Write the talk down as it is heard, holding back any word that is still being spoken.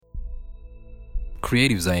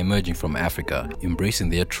creatives are emerging from Africa, embracing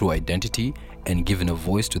their true identity and giving a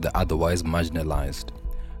voice to the otherwise marginalized,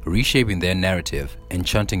 reshaping their narrative and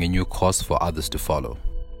charting a new course for others to follow.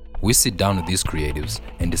 We sit down with these creatives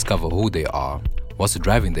and discover who they are, what's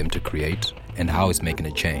driving them to create, and how it's making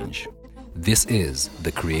a change. This is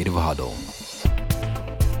The Creative Huddle.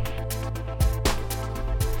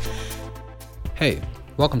 Hey,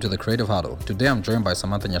 welcome to The Creative Huddle. Today I'm joined by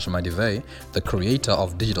Samantha Nyashamadive, the creator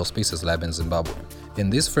of Digital Spaces Lab in Zimbabwe. In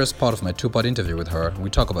this first part of my two-part interview with her, we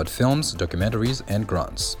talk about films, documentaries, and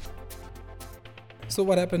grants. So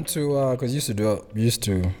what happened to, because you used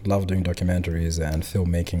to love doing documentaries and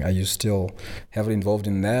filmmaking. Are you still heavily involved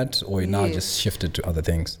in that, or you now just shifted to other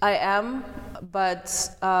things? I am, but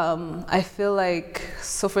I feel like,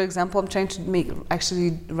 so for example, I'm trying to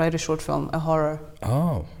actually write a short film, a horror.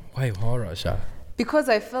 Oh, why horror, Sha? Because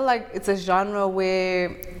I feel like it's a genre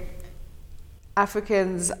where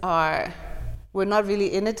Africans we're not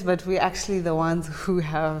really in it, but we're actually the ones who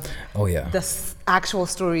have the actual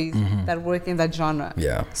stories that work in that genre.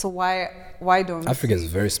 Yeah. So why don't Africa is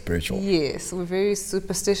very spiritual. Yes, we're very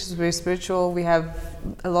superstitious, very spiritual. We have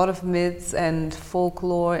a lot of myths and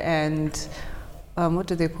folklore and what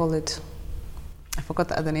do they call it? I forgot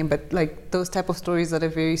the other name, but like those type of stories that are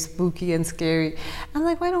very spooky and scary. And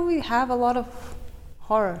like, why don't we have a lot of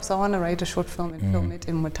horror? So I want to write a short film and film it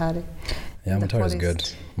in Mutare. Yeah, Mutare is good.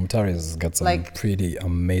 Mutare has got some pretty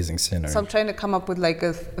amazing scenery. So I'm trying to come up with like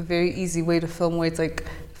a very easy way to film where it's like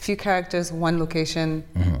a few characters, one location,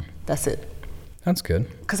 that's it. That's good.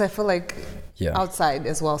 Because I feel like outside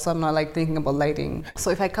as well, so I'm not like thinking about lighting. So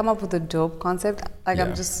if I come up with a dope concept, like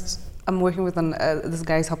I'm working with this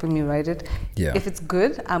guy's helping me write it. Yeah. If it's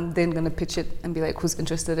good, I'm then gonna pitch it and be like, who's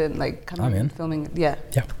interested in like coming and filming it? Yeah.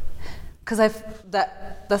 Yeah. Because that's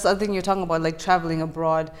the other thing you're talking about, like traveling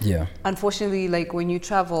abroad. Yeah. Unfortunately, like when you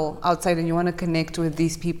travel outside and you want to connect with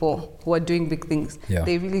these people who are doing big things,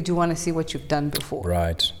 they really do want to see what you've done before.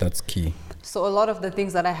 Right. That's key. So a lot of the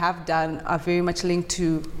things that I have done are very much linked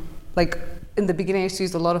to, like in the beginning I used to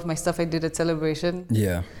use a lot of my stuff I did at Celebration.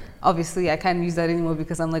 Yeah. Obviously I can't use that anymore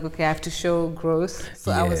because I'm like, okay, I have to show growth.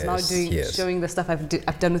 So I was now showing the stuff I've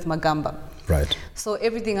done with Magamba. Right. So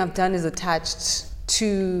everything I've done is attached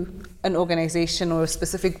to an organization or a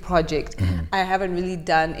specific project. I haven't really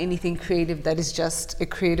done anything creative that is just a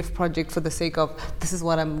creative project for the sake of this is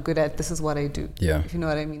what I'm good at, this is what I do. Yeah. If you know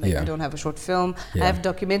what I mean. Like I don't have a short film. I have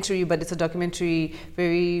documentary, but it's a documentary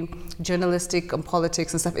very journalistic on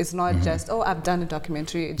politics and stuff. It's not just, I've done a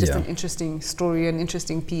documentary, it's just an interesting story, an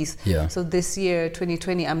interesting piece. Yeah. So this year,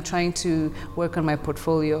 2020, I'm trying to work on my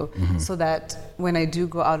portfolio so that when I do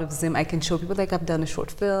go out of Zim, I can show people like I've done a short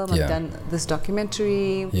film, I've done this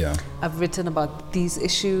documentary, I've written about these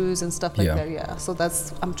issues and stuff like that. So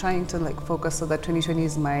I'm trying to like focus so that 2020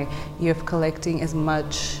 is my year of collecting as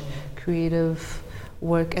much creative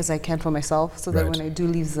work as I can for myself, so that when I do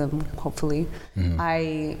leave Zim, hopefully,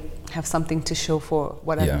 I have something to show for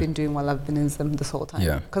what I've been doing while I've been in Zim this whole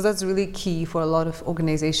time. Because that's really key for a lot of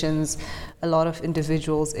organizations, a lot of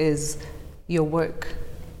individuals, is your work.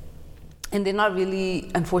 And they're not really,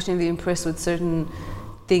 unfortunately, impressed with certain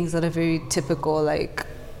things that are very typical, like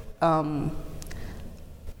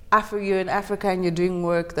you're in Africa and you're doing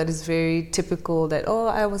work that is very typical, that,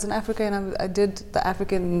 I was in Africa and I did the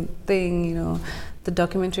African thing, the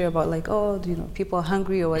documentary about like, people are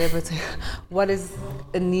hungry or whatever. It's like, what is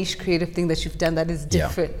a niche creative thing that you've done that is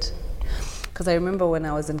different? Because I remember when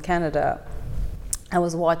I was in Canada, I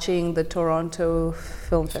was watching the Toronto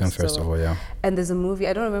Film Festival. And there's a movie,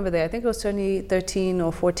 I don't remember I think it was 2013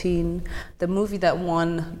 or 14. The movie that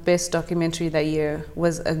won Best Documentary that year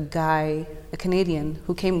was a Canadian,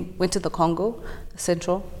 who went to the Congo,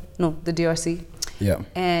 the DRC,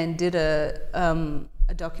 and did a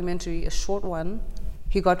documentary, a short one.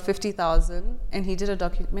 He got 50,000, and he did a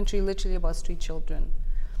documentary literally about street children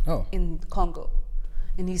in Congo.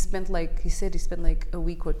 And he spent like a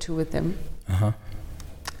week or two with them.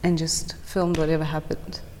 And just filmed whatever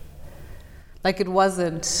happened. Like it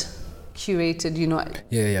wasn't curated,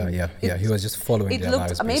 He was just following their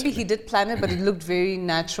lives, basically. Maybe he did plan it, but it looked very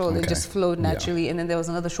natural and just flowed naturally. And then there was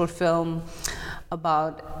another short film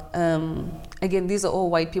about, again, these are all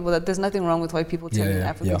white people. That there's nothing wrong with white people telling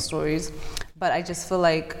African stories, but I just feel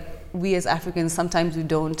like we as Africans, sometimes we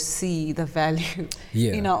don't see the value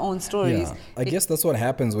in our own stories. Yeah. I guess that's what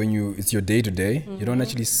happens when it's your day to day. You don't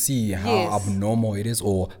actually see how abnormal it is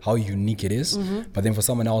or how unique it is. But then for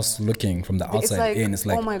someone else looking from the outside it's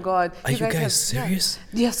like, oh my God, are you guys serious?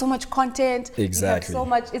 You have so much content. Exactly. You have so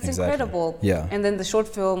much. It's incredible. Yeah. And then the short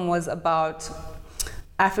film was about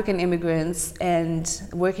African immigrants and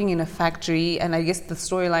working in a factory. And I guess the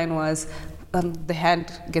storyline was the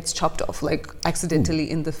hand gets chopped off, like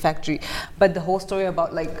accidentally in the factory. But the whole story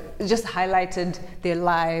about like, it just highlighted their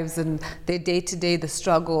lives and their day-to-day, the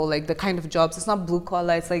struggle, like the kind of jobs. It's not blue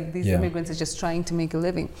collar, it's like these immigrants are just trying to make a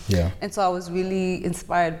living. Yeah. And so I was really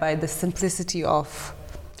inspired by the simplicity of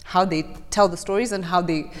how they tell the stories and how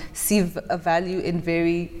they see a value in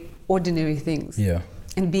very ordinary things. Yeah.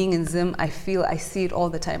 And being in Zim, I see it all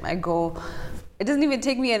the time. I go, it doesn't even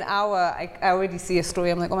take me an hour. I already see a story.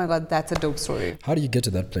 I'm like, oh my God, that's a dope story. How do you get to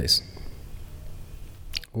that place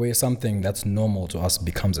where something that's normal to us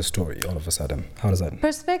becomes a story all of a sudden? How does that?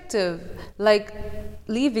 Perspective. Like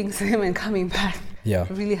leaving Zim and coming back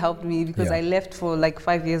really helped me, because I left for like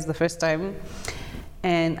 5 years the first time.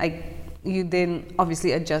 And you then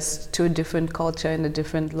obviously adjust to a different culture and a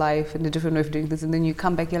different life and a different way of doing things. And then you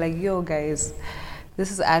come back, you're like, yo guys, this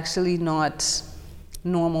is actually not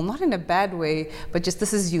normal, not in a bad way, but just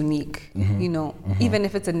this is unique, you know. Even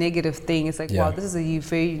if it's a negative thing, it's like, wow, this is a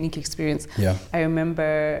very unique experience. I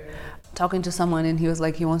remember talking to someone and he was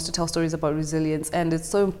like, he wants to tell stories about resilience, and it's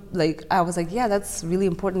so like, I was like, yeah, that's really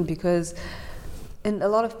important, because and a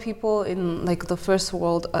lot of people in like the first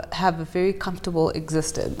world have a very comfortable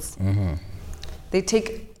existence. They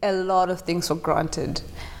take a lot of things for granted.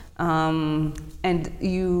 And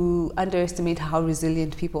you underestimate how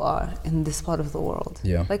resilient people are in this part of the world.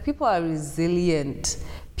 Like people are resilient.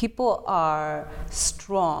 People are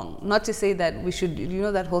strong. Not to say that we should, you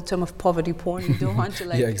know, that whole term of poverty porn. You don't want to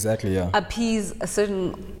like appease a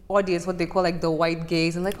certain audience, what they call like the white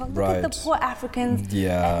gaze, and like, oh, look at the poor Africans.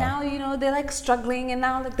 And now, you know, they're like struggling, and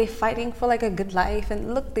now like they're fighting for like a good life,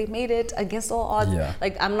 and look, they made it against all odds.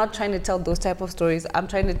 Like, I'm not trying to tell those type of stories. I'm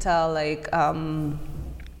trying to tell like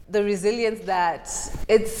the resilience that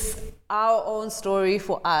it's our own story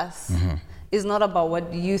for us. It's not about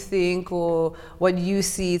what you think or what you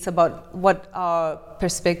see. It's about what our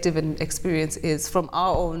perspective and experience is from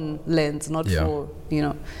our own lens, not for, you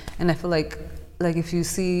know. And I feel like if you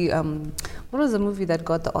see, what was the movie that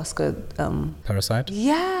got the Oscar? Parasite?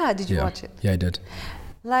 Yeah, did you watch it? Yeah, I did.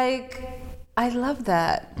 Like, I love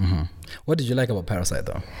that. What did you like about Parasite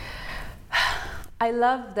though? I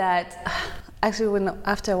love that. Actually,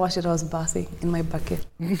 after I watched it, I was bathing in my bucket.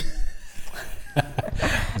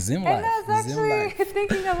 Zim and I was actually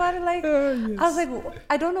thinking about it, like, I was like,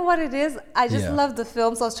 I don't know what it is. I just love the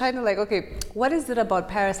film. So I was trying to like, okay, what is it about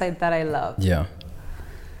Parasite that I love?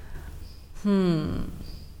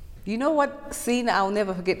 You know what scene I'll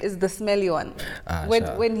never forget is the smelly one.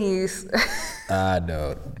 When he's...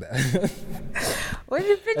 no. When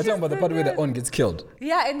you I'm talking about the part where the on gets killed.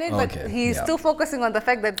 Yeah, and then but he's still focusing on the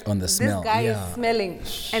fact that on the smell. This guy is smelling.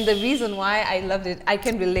 And the reason why I loved it, I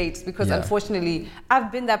can relate, because unfortunately, I've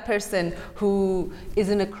been that person who is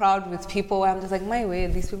in a crowd with people where I'm just like, my way,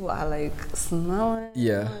 these people are like smelling.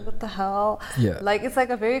 Like, what the hell? Like, it's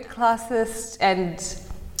like a very classist and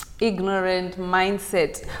ignorant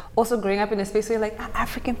mindset. Also growing up in a space where you're like,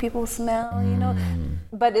 African people smell, you know?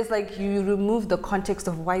 But it's like you remove the context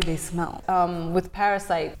of why they smell. With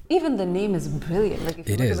Parasite, even the name is brilliant. Like if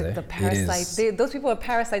you look at like the parasite, those people are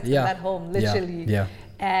parasites in that home, literally.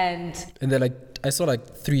 And they're like, I saw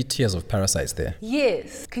like 3 tiers of parasites there.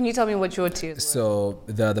 Yes. Can you tell me what your tiers were? So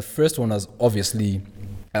the first one was obviously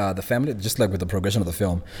the family, just like with the progression of the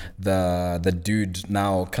film, the dude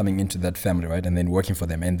now coming into that family, right, and then working for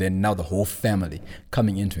them, and then now the whole family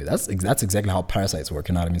coming into it. That's exactly how parasites work,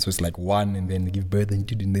 you know what I mean? So it's like one, and then they give birth, and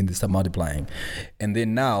then they start multiplying, and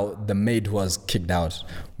then now the maid who was kicked out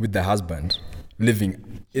with the husband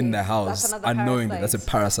living in the house, unknowingly, that's a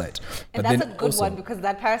parasite. And that's a good one, because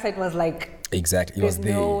that parasite was like, exactly, it there's was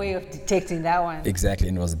there. no way of detecting that one. Exactly,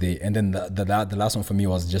 and it was there. And then the last one for me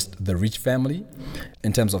was just the rich family,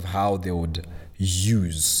 in terms of how they would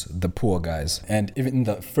use the poor guys. And even in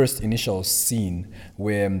the first initial scene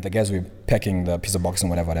where the guys were packing the pizza box and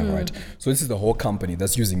whatever, right? So this is the whole company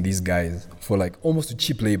that's using these guys for like almost a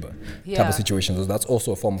cheap labor type of situation. So that's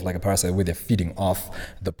also a form of like a parasite, where they're feeding off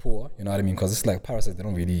the poor, you know what I mean? Because it's like parasites, they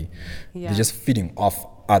don't really, they're just feeding off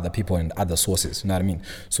other people and other sources, you know what I mean?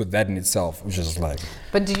 So that in itself, which is like...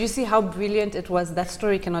 But did you see how brilliant it was? That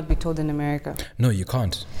story cannot be told in America. No, you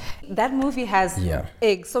can't. That movie has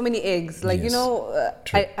eggs, so many eggs. Like, you know,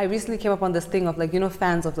 I recently came up on this thing of like, you know,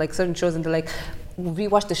 fans of like certain shows, and they're like, we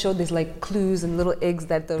watch the show, there's like clues and little eggs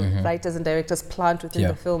that the writers and directors plant within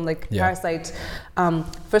the film, like Parasite.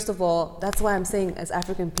 First of all, that's why I'm saying, as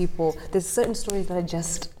African people, there's certain stories that are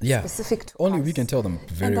just specific to only us. We can tell them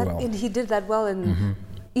very well. And he did that well, and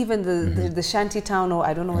even the shanty town, or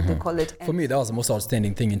I don't know what they call it. For me, that was the most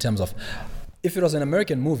outstanding thing in terms of if it was an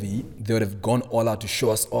American movie, they would have gone all out to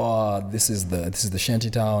show us, oh, this is the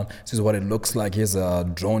shanty town, this is what it looks like, here's a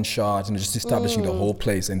drone shot, and just establishing the whole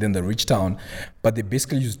place, and then the rich town. But they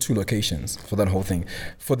basically used 2 locations for that whole thing.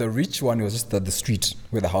 For the rich one, it was just the street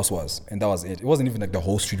where the house was, and that was it. It wasn't even like the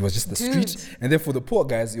whole street, it was just the street. And then for the poor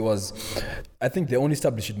guys, it was, I think they only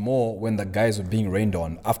established it more when the guys were being rained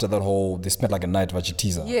on after that whole, they spent like a night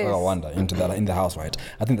Vachitiza, Rwanda, in the house, right?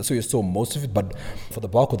 I think that's where you saw most of it, but for the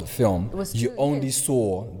bulk of the film, you only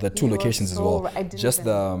saw the 2 locations as well. Just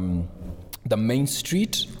the main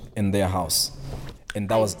street and their house. And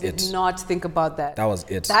that was it. I did not think about that. That was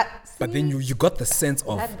it. But then you got the sense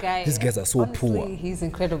of these guys are so honestly, poor. He's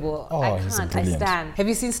incredible. He's I brilliant. stand. Have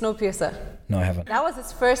you seen Snowpiercer? No, I haven't. That was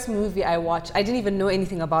his first movie I watched. I didn't even know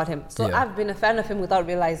anything about him. So I've been a fan of him without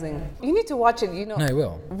realizing. You need to watch it, No, I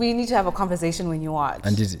will. We need to have a conversation when you watch.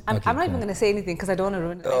 And did it? I'm not even going to say anything because I don't want to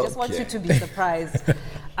ruin it. I just want you to be surprised.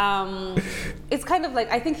 It's kind of like,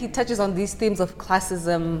 I think he touches on these themes of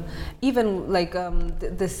classism, even like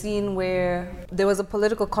the scene where there was a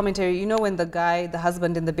political commentary. You know, when the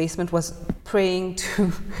husband in the basement was praying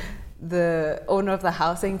to the owner of the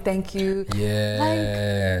house saying thank you.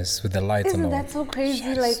 Yes, with the lights and all. Isn't that so crazy?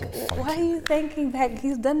 Yes, so why are you thanking that?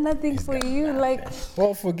 He's done nothing for you.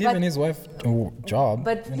 Well, for giving his wife a job.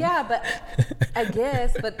 But I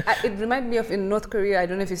guess. But it reminded me of in North Korea. I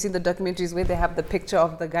don't know if you've seen the documentaries where they have the picture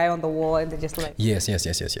of the guy on the wall and they're just like. Yes,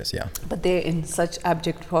 yeah. But they're in such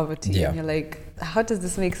abject poverty. Yeah. And you're like, how does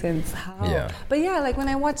this make sense? How? Yeah. But like when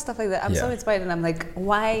I watch stuff like that, I'm so inspired and I'm like,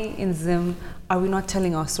 why in Zim are we not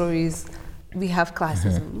telling our stories? We have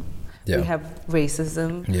classism. We have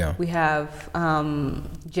racism. We have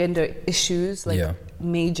gender issues,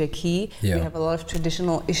 major key. We have a lot of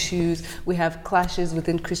traditional issues. We have clashes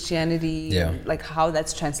within Christianity, like how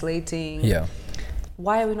that's translating.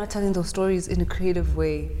 Why are we not telling those stories in a creative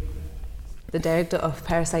way? The director of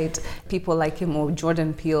Parasite, people like him, or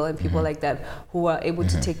Jordan Peele and people like that, who are able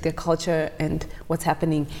to take their culture and what's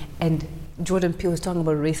happening. And Jordan Peele is talking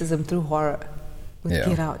about racism through horror with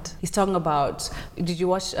Get Out. He's talking about, did you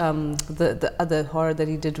watch the other horror that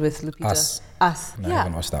he did with Lupita? Us. No, I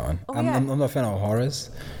haven't watched that one. I'm not a fan of horrors.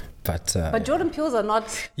 But Jordan Peele's are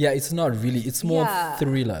not. Yeah, it's not really. It's more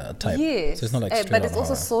thriller type. Yes, so it's not like straight but it's horror.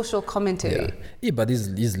 also social commentary. Yeah, but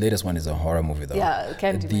his latest one is a horror movie though. Yeah,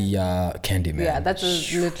 Candyman. The Candyman. Yeah, that's a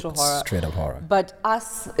literal horror. Straight up horror. But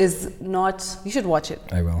Us is not. You should watch it.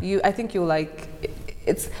 I will. I think you'll like.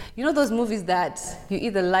 It's those movies that you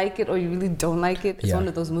either like it or you really don't like it. It's one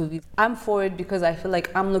of those movies. I'm for it because I feel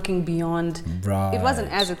like I'm looking beyond. Right. It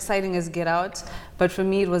wasn't as exciting as Get Out, but for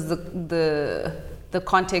me it was the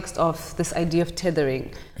context of this idea of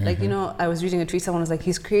tethering. Like, I was reading a tweet, someone was like,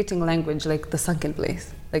 he's creating language like The Sunken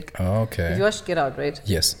Place. Like, okay. You watched Get Out, right?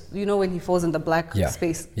 Yes. You know when he falls in the black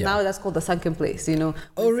space? Yeah. Now that's called The Sunken Place,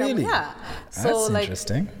 Oh, really? Yeah. So, that's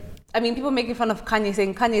interesting. I mean, people making fun of Kanye,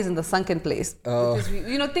 saying Kanye's in the sunken place. Oh.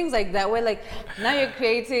 Because things like that, where like, now you're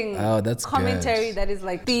creating commentary that is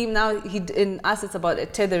like theme. Now in Us, it's about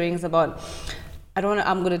tethering, it's about, I'm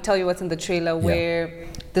going to tell you what's in the trailer where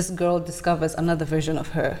this girl discovers another version of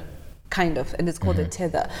her, kind of, and it's called a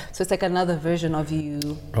tether. So it's like another version of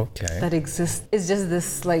you that exists. It's just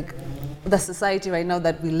this, like, the society right now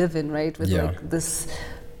that we live in, right? With like this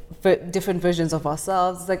different versions of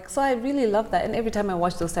ourselves. Like, so I really love that. And every time I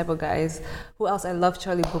watch those type of guys, who else? I love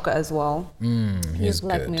Charlie Brooker as well. He's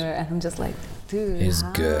Black Mirror, and I'm just like, dude, he's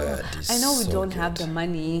good. I know we don't have the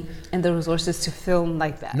money and the resources to film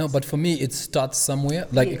like that. No, but for me, it starts somewhere.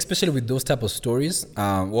 Like, especially with those type of stories.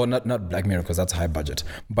 Well, not Black Mirror because that's high budget.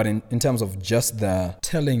 But in terms of just the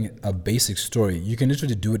telling a basic story, you can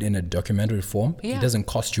literally do it in a documentary form. It doesn't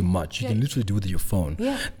cost you much. You can literally do it with your phone.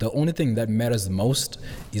 The only thing that matters the most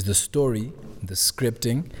is the story, the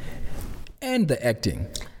scripting, and the acting.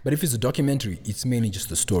 But if it's a documentary, it's mainly just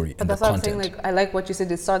the story and the content. But that's what I'm saying, like, I like what you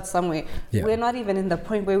said, it starts somewhere. We're not even in the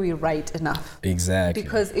point where we write enough. Exactly.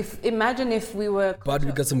 Because imagine if we were... But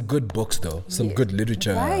we got some good books though, some good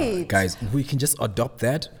literature. Guys, we can just adopt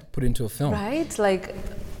that, put it into a film. Right? Like,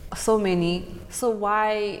 so many. So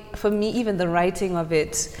why, for me, even the writing of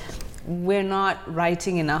it, we're not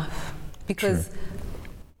writing enough. Because...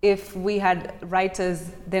 if we had writers,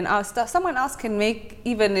 then someone else can make,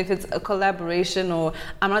 even if it's a collaboration or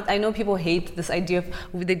I know people hate this idea of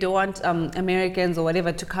they don't want Americans or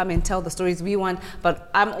whatever to come and tell the stories we want, but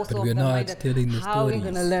I'm also we're not telling the how are we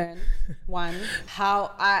going to learn? One,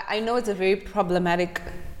 I know it's a very problematic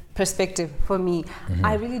perspective for me.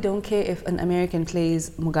 I really don't care if an American plays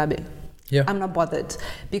Mugabe. I'm not bothered,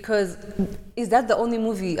 because is that the only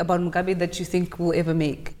movie about Mugabe that you think we'll ever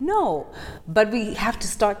make? No, but we have to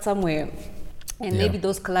start somewhere. And maybe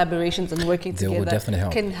those collaborations and working They will together definitely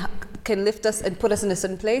help. can lift us and put us in a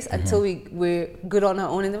certain place until we're good on our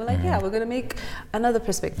own. And then we're like, yeah, we're going to make another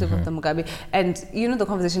perspective of the Mugabe. And you know the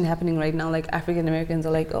conversation happening right now, like African Americans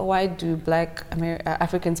are like, oh, why do black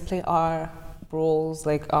Africans play our roles,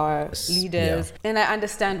 like our leaders? And I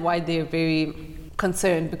understand why they're very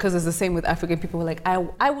concerned, because it's the same with African people who are like,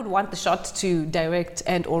 I would want the shot to direct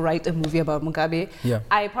and or write a movie about Mugabe.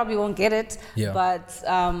 I probably won't get it, but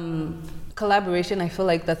collaboration, I feel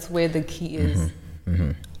like that's where the key is.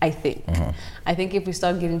 I think. I think if we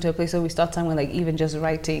start getting to a place where we start somewhere like even just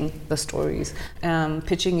writing the stories,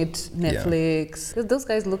 pitching it Netflix, because those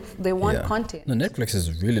guys they want content. No, Netflix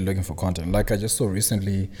is really looking for content. Like I just saw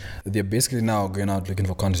recently, they're basically now going out looking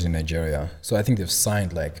for content in Nigeria. So I think they've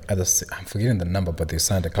signed like, I'm forgetting the number, but they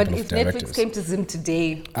signed a couple of directors. But if Netflix came to Zim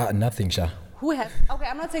today, nothing, Sha. Who has? Okay,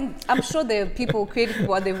 I'm not saying. I'm sure there are people, creative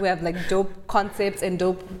people out there who have like dope concepts and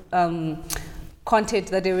dope content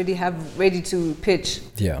that they already have ready to pitch.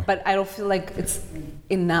 But I don't feel like it's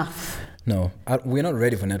enough. No, we're not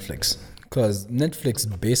ready for Netflix, because Netflix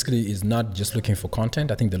basically is not just looking for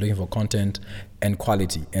content. I think they're looking for content and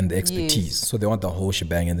quality and the expertise. So they want the whole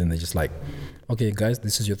shebang, and then they're just like, okay, guys,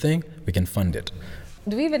 this is your thing. We can fund it.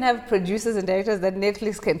 Do we even have producers and directors that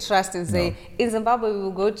Netflix can trust and say, in Zimbabwe, we will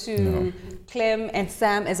go to Clem and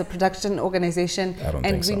Sam as a production organization,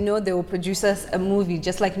 and we know they will produce us a movie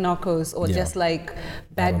just like Narcos or just like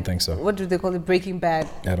I don't think so. What do they call it? Breaking Bad.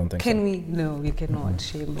 I don't think so. Can we? No, we cannot.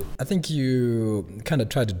 Shame. I think you kind of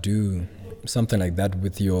try to do something like that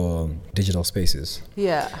with your digital spaces.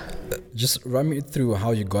 Just run me through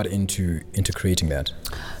how you got into creating that.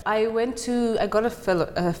 I got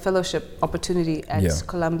a fellowship opportunity at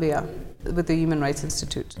Columbia with the Human Rights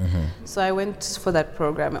Institute. So I went for that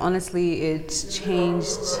program. Honestly, it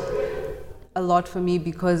changed a lot for me,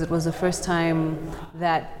 because it was the first time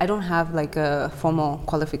that I don't have like a formal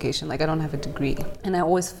qualification, like I don't have a degree. And I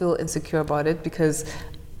always feel insecure about it, because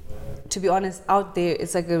to be honest, out there,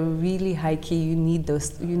 it's like a really high key. You need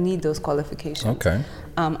those qualifications.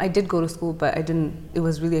 I did go to school, but it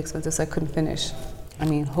was really expensive, so I couldn't finish. I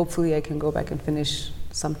mean, hopefully I can go back and finish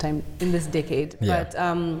sometime in this decade. But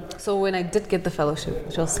so when I did get the fellowship,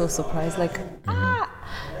 which I was so surprised, like,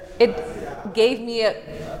 it gave me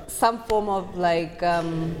some form of like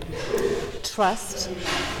trust.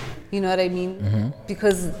 You know what I mean?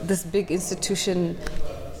 Because this big institution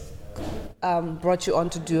brought you on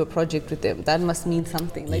to do a project with them. That must mean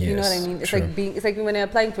something. Like, you know what I mean? It's it's like when you're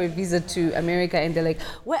applying for a visa to America and they're like,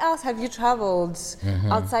 where else have you traveled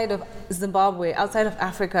outside of Zimbabwe, outside of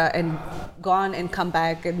Africa, and gone and come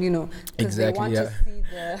back? And, you know, because they want to see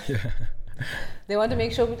the... They want to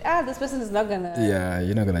make sure, this person is not gonna...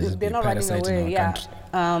 you're not gonna just they're be not running away.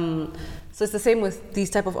 So it's the same with these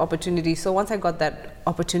type of opportunities. So once I got that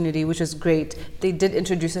opportunity, which was great, they did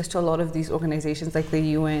introduce us to a lot of these organizations like the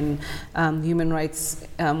UN, Human Rights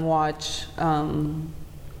Watch,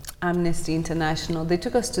 Amnesty International. They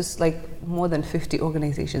took us to like more than 50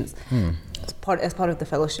 organizations as part of the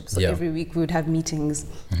fellowship. So every week we would have meetings,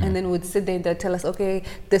 and then we would sit there and they'd tell us, okay,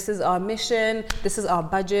 this is our mission, this is our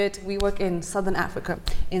budget. We work in Southern Africa.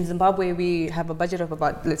 In Zimbabwe, we have a budget of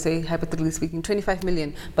about, let's say, hypothetically speaking, 25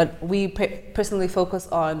 million, but we personally focus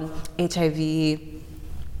on HIV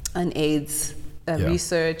and AIDS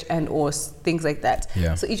research and or things like that.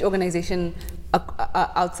 So each organization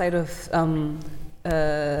outside of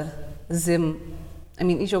Zim, I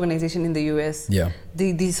mean, each organization in the US,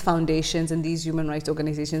 these foundations and these human rights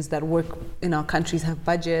organizations that work in our countries have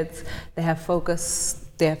budgets, they have focus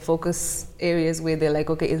areas where they're like,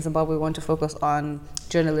 okay, in Zimbabwe we want to focus on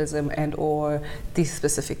journalism and or these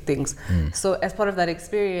specific things. So as part of that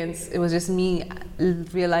experience, it was just me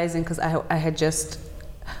realizing, because I had just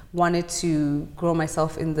wanted to grow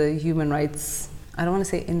myself in the human rights, I don't want to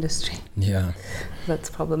say industry. That's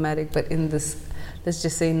problematic, but in this, let's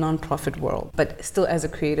just say, non-profit world, but still as a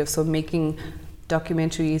creative. So making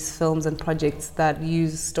documentaries, films, and projects that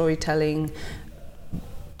use storytelling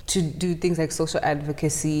to do things like social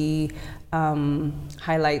advocacy,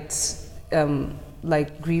 highlight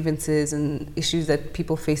like grievances and issues that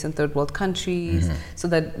people face in third world countries, so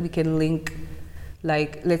that we can link,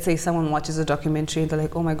 like, let's say someone watches a documentary and they're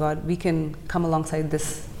like, oh my God, we can come alongside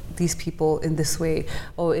these people in this way,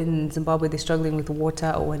 or in Zimbabwe they're struggling with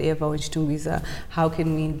water or whatever, or Chitumbiza. How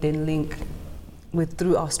can we then link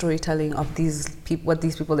through our storytelling of these people, what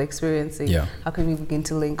these people are experiencing? How can we begin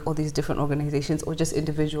to link all these different organizations or just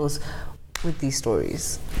individuals with these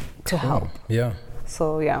stories to help?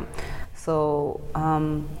 So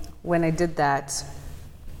when I did that,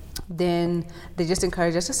 Then they just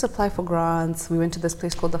encouraged us just apply for grants. We went to this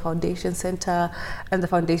place called the Foundation Center, and the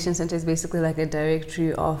Foundation Center is basically like a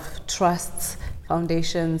directory of trusts,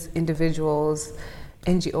 foundations, individuals,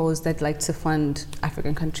 NGOs that like to fund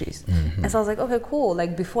African countries. And so I was like, okay, cool.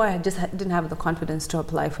 Like before, I just didn't have the confidence to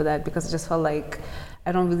apply for that because I just felt like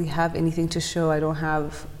I don't really have anything to show. I don't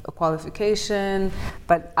have a qualification.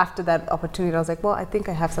 But after that opportunity, I was like, well, I think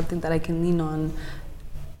I have something that I can lean on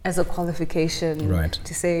as a qualification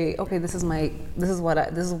to say, okay, this is my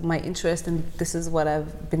interest, and this is what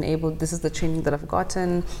I've been able. This is the training that I've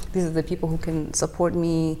gotten. These are the people who can support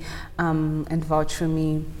me and vouch for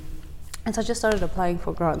me. And so I just started applying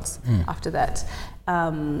for grants after that,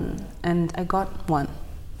 and I got one,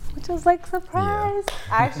 which was like surprise.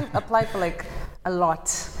 Yeah. I actually applied for like a lot.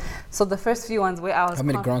 So the first few ones where I was. How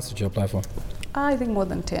many grants did you apply for? I think more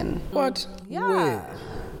than 10. What? Yeah. Wait.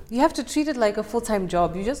 You have to treat it like a full-time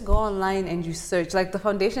job. You just go online and you search. Like the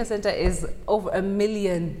Foundation Center is over 1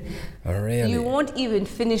 million. Oh, really? You won't even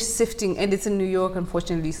finish sifting, and it's in New York,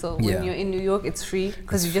 unfortunately. So when you're in New York, it's free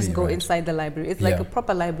because you just go inside the library. It's like a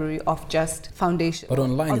proper library of just foundation. But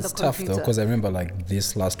online it's tough though, because I remember like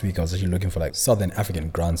this last week I was actually looking for like Southern African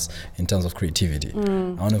grants in terms of creativity.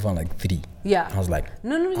 I only found like 3. Yeah. I was like,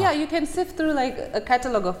 no, yeah, you can sift through like a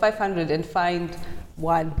catalog of 500 and find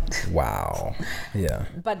one. Wow. Yeah.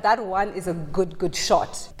 But that one is a good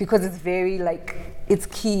shot because it's very like, it's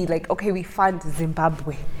key. Like, okay, we fund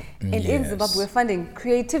Zimbabwe. And in Zimbabwe, we're funding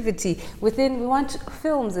creativity within, we want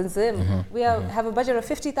films in Zim. We have a budget of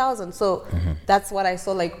 50,000. So that's what I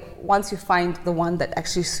saw. Like, once you find the one that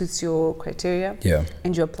actually suits your criteria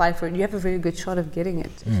and you apply for it, you have a very good shot of getting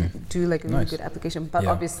it. If you do like a really good application. But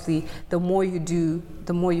obviously, the more you do,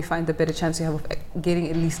 the more you find, the better chance you have of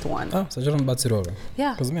getting at least one. Oh, so you don't bat it over?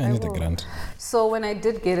 Yeah. Because me, I need the grant. So when I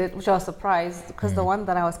did get it, which I was surprised, because the one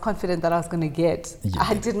that I was confident that I was going to get,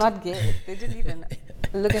 I did not get it. They didn't even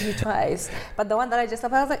look at me twice. But the one that I just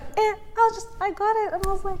applied, I was like, I got it. And I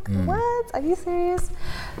was like, what? Are you serious?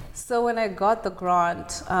 So when I got the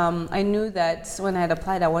grant, I knew that when I had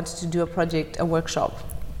applied, I wanted to do a project, a workshop,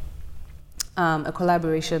 a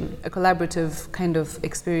collaborative kind of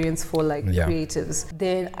experience for like creatives.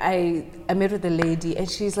 Then I met with a lady and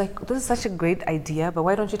she's like, this is such a great idea, but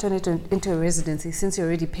why don't you turn it into a residency since you're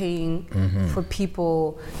already paying for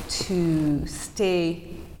people to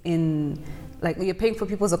stay in, like you're paying for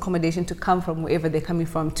people's accommodation to come from wherever they're coming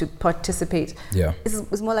from to participate. Yeah.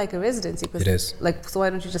 It's more like a residency. It is. Like, so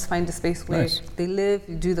why don't you just find a space where they live,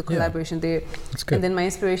 you do the collaboration there. That's good. And then my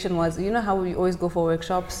inspiration was, you know how we always go for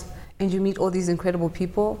workshops and you meet all these incredible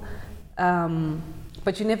people,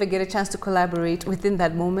 but you never get a chance to collaborate within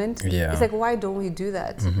that moment. Yeah. It's like, why don't we do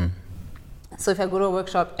that? So if I go to a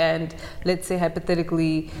workshop and let's say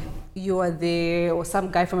hypothetically you are there, or some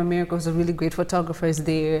guy from America who's a really great photographer is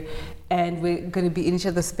there, and we're going to be in each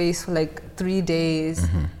other's space for like 3 days,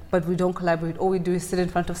 but we don't collaborate. All we do is sit in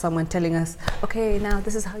front of someone telling us, okay, now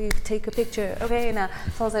this is how you take a picture. Okay, now.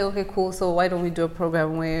 So I was like, okay, cool. So why don't we do a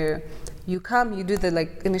program where you come, you do the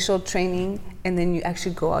like initial training, and then you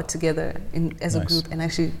actually go out together as a group and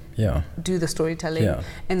actually do the storytelling,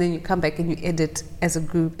 and then you come back and you edit as a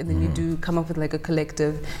group, and then you do come up with like a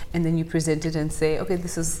collective, and then you present it and say, okay,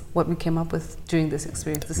 this is what we came up with during this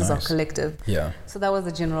experience. This is our collective. Yeah. So that was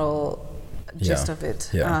the general gist of it.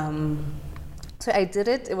 Yeah. So I did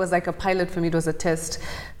it. It was like a pilot for me. It was a test.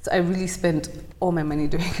 So I really spent all my money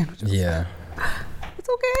doing it. It's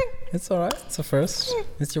okay. It's all right. It's a first.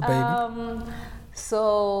 It's your baby.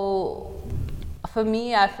 So for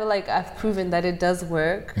me, I feel like I've proven that it does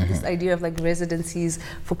work. This idea of like residencies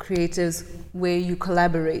for creatives where you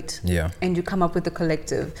collaborate and you come up with a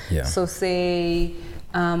collective. So say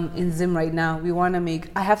in Zim right now, we want to make,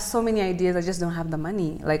 I have so many ideas, I just don't have the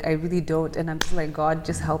money. Like I really don't. And I'm just like, God,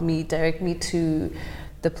 just help me, direct me to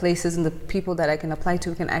the places and the people that I can apply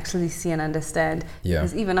to, can actually see and understand.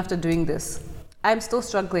 Because even after doing this, I'm still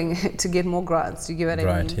struggling to get more grants. You get what I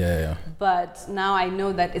mean? Right, yeah. But now I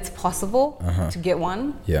know that it's possible to get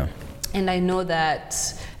one. Yeah. And I know that,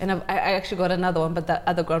 and I actually got another one, but that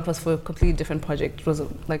other grant was for a completely different project. It was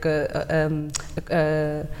like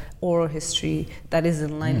a oral history that is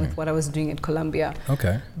in line with what I was doing at Columbia.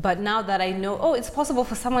 Okay. But now that I know, it's possible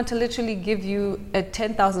for someone to literally give you a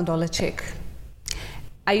 $10,000 check.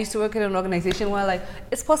 I used to work in an organization where like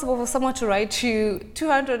it's possible for someone to write you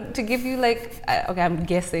 200 to give you like okay, I'm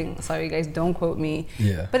guessing, sorry guys, don't quote me,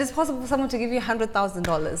 but it's possible for someone to give you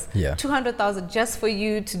 $100,000 200,000 just for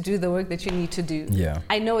you to do the work that you need to do.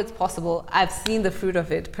 I know it's possible. I've seen the fruit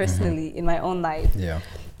of it personally in my own life.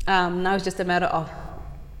 Now it's just a matter of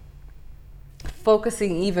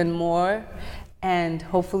focusing even more and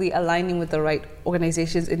hopefully aligning with the right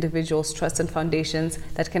organizations, individuals, trusts, and foundations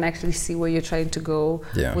that can actually see where you're trying to go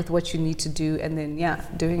with what you need to do, and then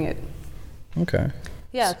doing it. Okay.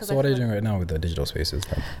 Yeah. So what are you doing right now with the digital spaces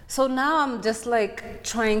then? So now I'm just like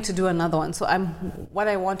trying to do another one. So what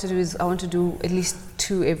I want to do is I want to do at least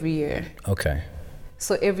 2 every year. Okay.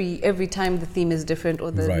 So every time the theme is different or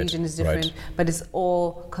the region is different, but it's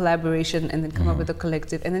all collaboration, and then come up with a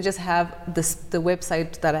collective, and then just have the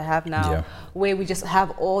website that I have now, where we just have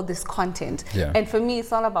all this content. Yeah. And for me,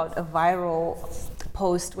 it's all about a viral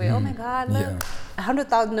post where, oh my God, look,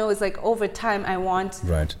 100,000. No, it's like over time, I want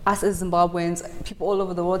us as Zimbabweans, people all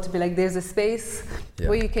over the world, to be like, there's a space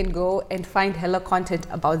where you can go and find hella content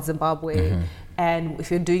about Zimbabwe. And if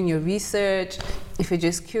you're doing your research, if you're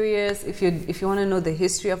just curious, if you want to know the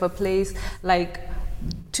history of a place, like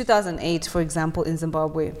 2008, for example, in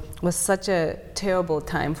Zimbabwe was such a terrible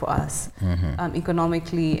time for us,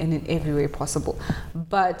 economically and in every way possible.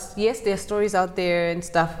 But yes, there are stories out there and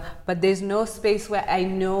stuff, but there's no space where I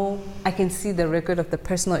know I can see the record of the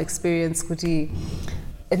personal experience, kuti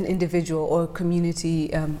an individual or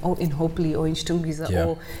community, or in Hopely or in Chitungwiza,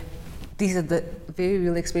 or these are the very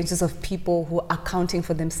real experiences of people who are counting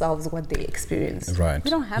for themselves what they experience. Right.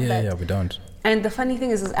 We don't have that. Yeah, we don't. And the funny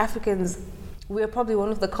thing is, as Africans, we are probably one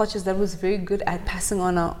of the cultures that was very good at passing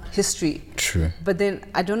on our history. True. But then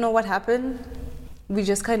I don't know what happened. We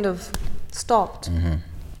just kind of stopped.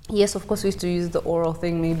 Yes, of course, we used to use the oral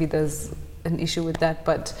thing. Maybe there's an issue with that,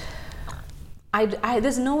 but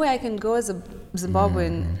there's no way I can go as a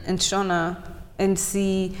Zimbabwean and Shona and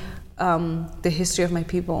see the history of my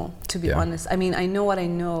people, to be honest. I mean, I know what I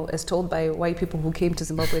know as told by white people who came to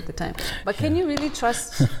Zimbabwe at the time. But can you really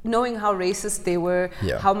trust knowing how racist they were,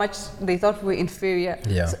 how much they thought we were inferior?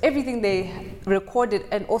 So everything they recorded,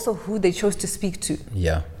 and also who they chose to speak to.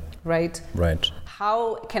 Right?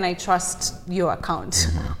 How can I trust your account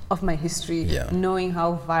of my history, knowing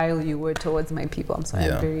how vile you were towards my people? I'm sorry,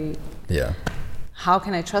 I'm very... How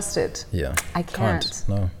can I trust it? I can't.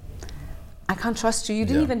 No. I can't trust you. You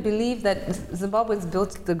didn't even believe that Zimbabweans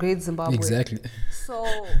built the great Zimbabwe. Exactly. So,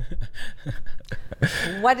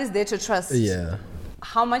 what is there to trust?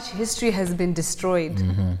 How much history has been destroyed?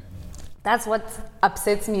 That's what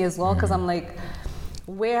upsets me as well, because I'm like,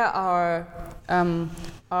 where are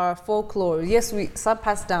our folklore? Yes, we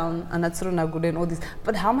passed down Anatsuru Nagude and all this,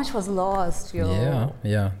 but how much was lost?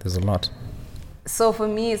 Yeah, there's a lot. So for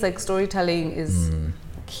me, it's like storytelling is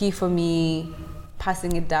key for me.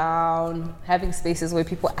 Passing it down, having spaces where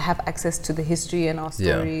people have access to the history and our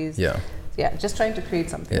stories. Just trying to create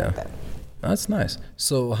something like that. That's nice.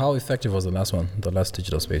 So how effective was the last one, the last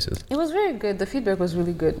digital spaces? It was very good. The feedback was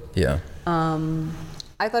really good.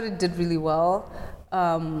 I thought it did really well.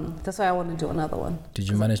 That's why I want to do another one. Did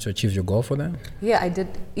you manage to achieve your goal for that? Yeah, I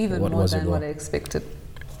did even more than what I expected.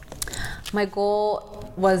 My goal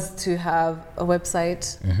was to have a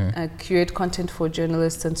website, curate content for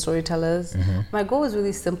journalists and storytellers. My goal was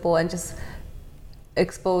really simple, and just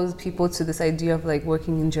expose people to this idea of like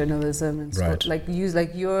working in journalism and like use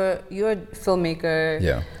like you're a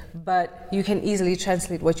filmmaker, but you can easily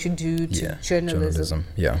translate what you do to journalism.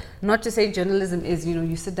 Not to say journalism is,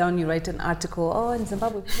 you sit down, you write an article, oh, in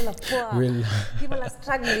Zimbabwe people are poor, people are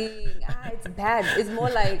struggling, it's bad. It's more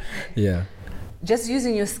like just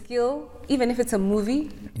using your skill, even if it's a movie,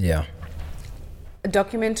 a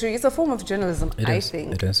documentary, it's a form of journalism, I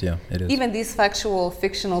think. It is. Even these factual,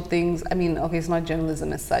 fictional things, I mean, okay, it's not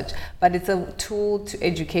journalism as such, but it's a tool to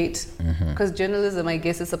educate. Because journalism, I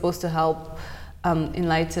guess, is supposed to help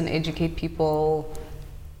enlighten, educate people,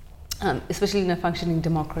 especially in a functioning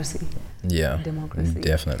democracy.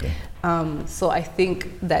 Definitely. So I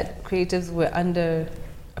think that creatives were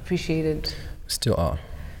underappreciated. Still are.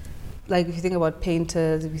 Like if you think about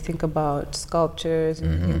painters, if you think about sculptures,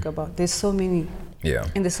 if you think about, there's so many.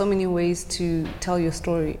 And there's so many ways to tell your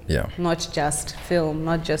story. Not just film,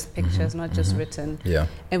 not just pictures, not just written.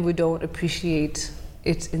 And we don't appreciate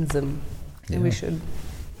it in Zim. And we should.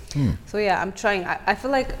 So I'm trying. I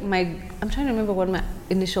feel like I'm trying to remember what my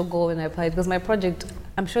initial goal when I applied, because my project,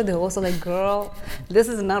 I'm sure they're also like, girl, this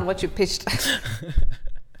is not what you pitched.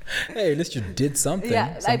 Hey, at least you did something.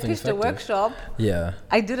 I pitched a workshop.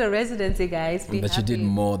 I did a residency, guys. But you did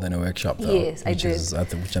more than a workshop, though. Yes, I did.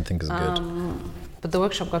 Which I think is good. But the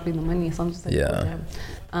workshop got me the money, so I'm just like,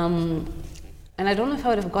 and I don't know if I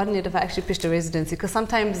would have gotten it if I actually pitched a residency, because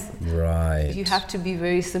sometimes you have to be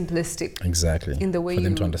very simplistic. Exactly. In the way for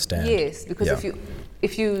them to understand. Yes, because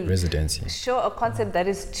if you residency show a concept that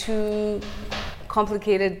is too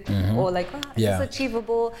complicated or like, is this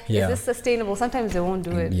achievable? Is this sustainable? Sometimes they won't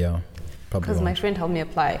do it. Probably because my friend helped me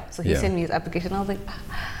apply, so he sent me his application. I was like,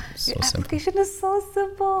 So Your simple. application is so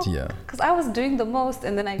simple. Yeah. Because I was doing the most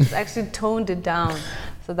and then I just actually toned it down.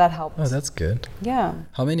 So that helped. Oh, that's good. Yeah.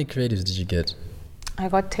 How many creatives did you get? I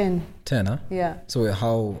got 10. 10, huh? Yeah. So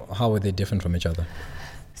how were they different from each other?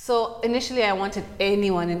 So initially I wanted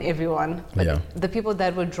anyone and everyone. But Yeah. the people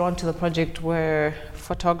that were drawn to the project were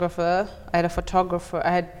photographer. I had a photographer.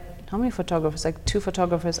 I had how many photographers? Like 2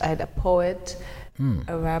 photographers. I had a poet,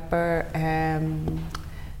 a rapper,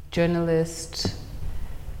 journalist,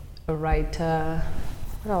 a writer,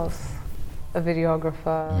 what else? A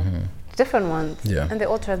videographer. Different ones. Yeah. And they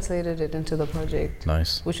all translated it into the project,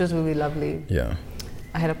 Nice. which was really lovely. Yeah.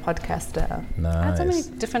 I had a podcaster. I had so many Nice.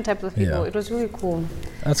 different types of people. Yeah. It was really cool.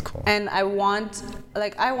 That's cool. And I want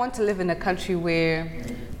to live in a country where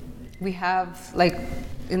we have like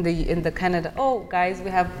in the Canada. Oh, guys, we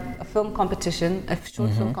have a film competition, a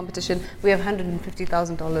short film competition. We have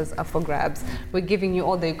 $150,000 up for grabs. We're giving you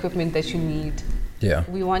all the equipment that you need. Yeah.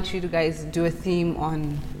 We want you to guys do a theme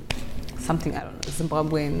on something, I don't know,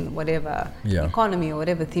 Zimbabwean, whatever, Yeah. economy or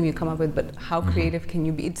whatever theme you come up with, but how creative can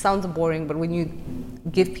you be? It sounds boring, but when you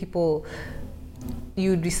give people,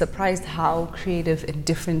 you'd be surprised how creative and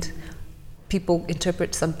different people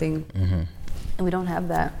interpret something. And we don't have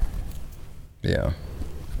that. Yeah.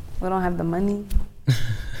 We don't have the money.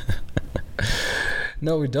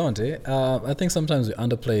 No, we don't. I think sometimes we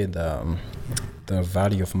underplay the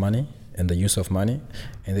value of money and the use of money,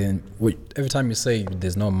 and then every time you say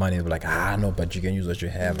there's no money, we're like, no, but you can use what you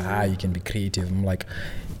have. You can be creative. I'm like,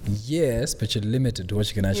 yes, but you're limited to what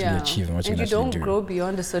you can actually achieve and what you can actually do. And you don't grow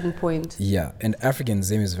beyond a certain point. Yeah, and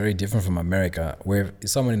Africanism is very different from America, where if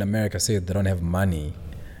someone in America says they don't have money,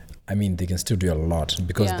 I mean, they can still do a lot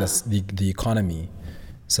because the economy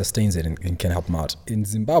sustains it and can help them out. In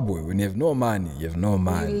Zimbabwe, when you have no money, you have no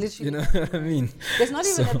money. You know what I mean? There's not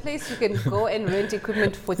even a place you can go and rent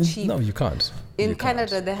equipment for cheap. No, you can't. In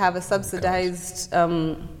Canada, they have a subsidized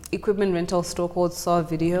equipment rental store called Saw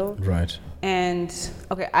Video. Right. And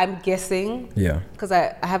okay, I'm guessing. Yeah. Because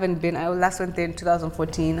I haven't been. I last went there in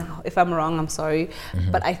 2014. If I'm wrong, I'm sorry.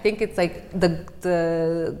 But I think it's like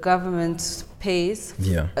the government pays.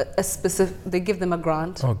 Yeah. A specific. They give them a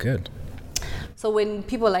grant. Oh, good. So when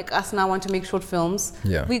people like us now want to make short films,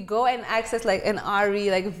 we go and access like an RE,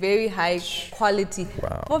 like very high quality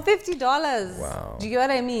for $50. Wow. Do you get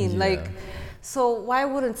what I mean? Yeah. Like, so why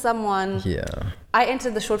wouldn't someone? Yeah. I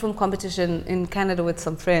entered the short film competition in Canada with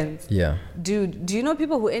some friends. Yeah. Dude, do you know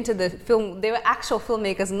people who entered the film? They were actual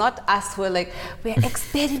filmmakers, not us who were like, we're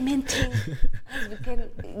experimenting. We can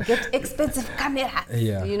get expensive cameras.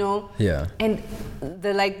 Yeah. You know? Yeah. And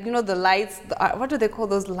the like, you know, the lights, what do they call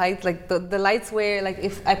those lights? Like the lights where like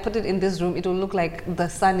if I put it in this room, it will look like the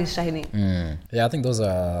sun is shining. Yeah, I think those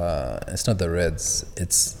are, it's not the reds.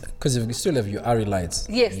 It's, because you still have your RE lights.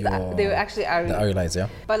 Yes, they were actually RE. The RE lights, yeah.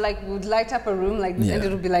 But like we would light up a room like this and it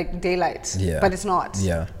would be like daylight. Yeah. But it's not.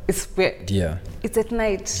 Yeah. It's weird. Yeah. It's at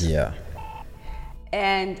night. Yeah.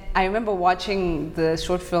 And I remember watching the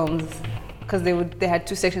short films because they had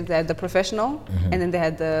 2 sections. They had the professional and then they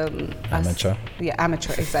had the amateur.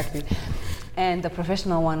 Amateur, exactly. And the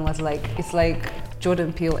professional one was like, it's like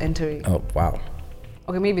Jordan Peele entering. Oh, wow.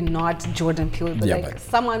 Okay, maybe not Jordan Peele, but like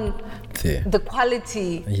someone, the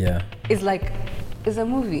quality is like, is a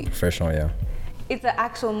movie. Professional, yeah. It's an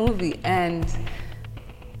actual movie, and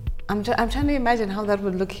I'm trying to imagine how that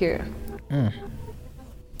would look here.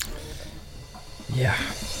 Yeah.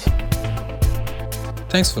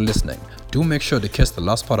 Thanks for listening. Do make sure to catch the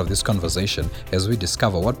last part of this conversation as we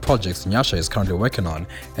discover what projects Nyasha is currently working on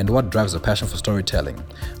and what drives her passion for storytelling.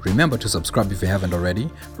 Remember to subscribe if you haven't already,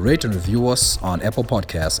 rate and review us on Apple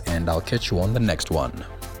Podcasts, and I'll catch you on the next one.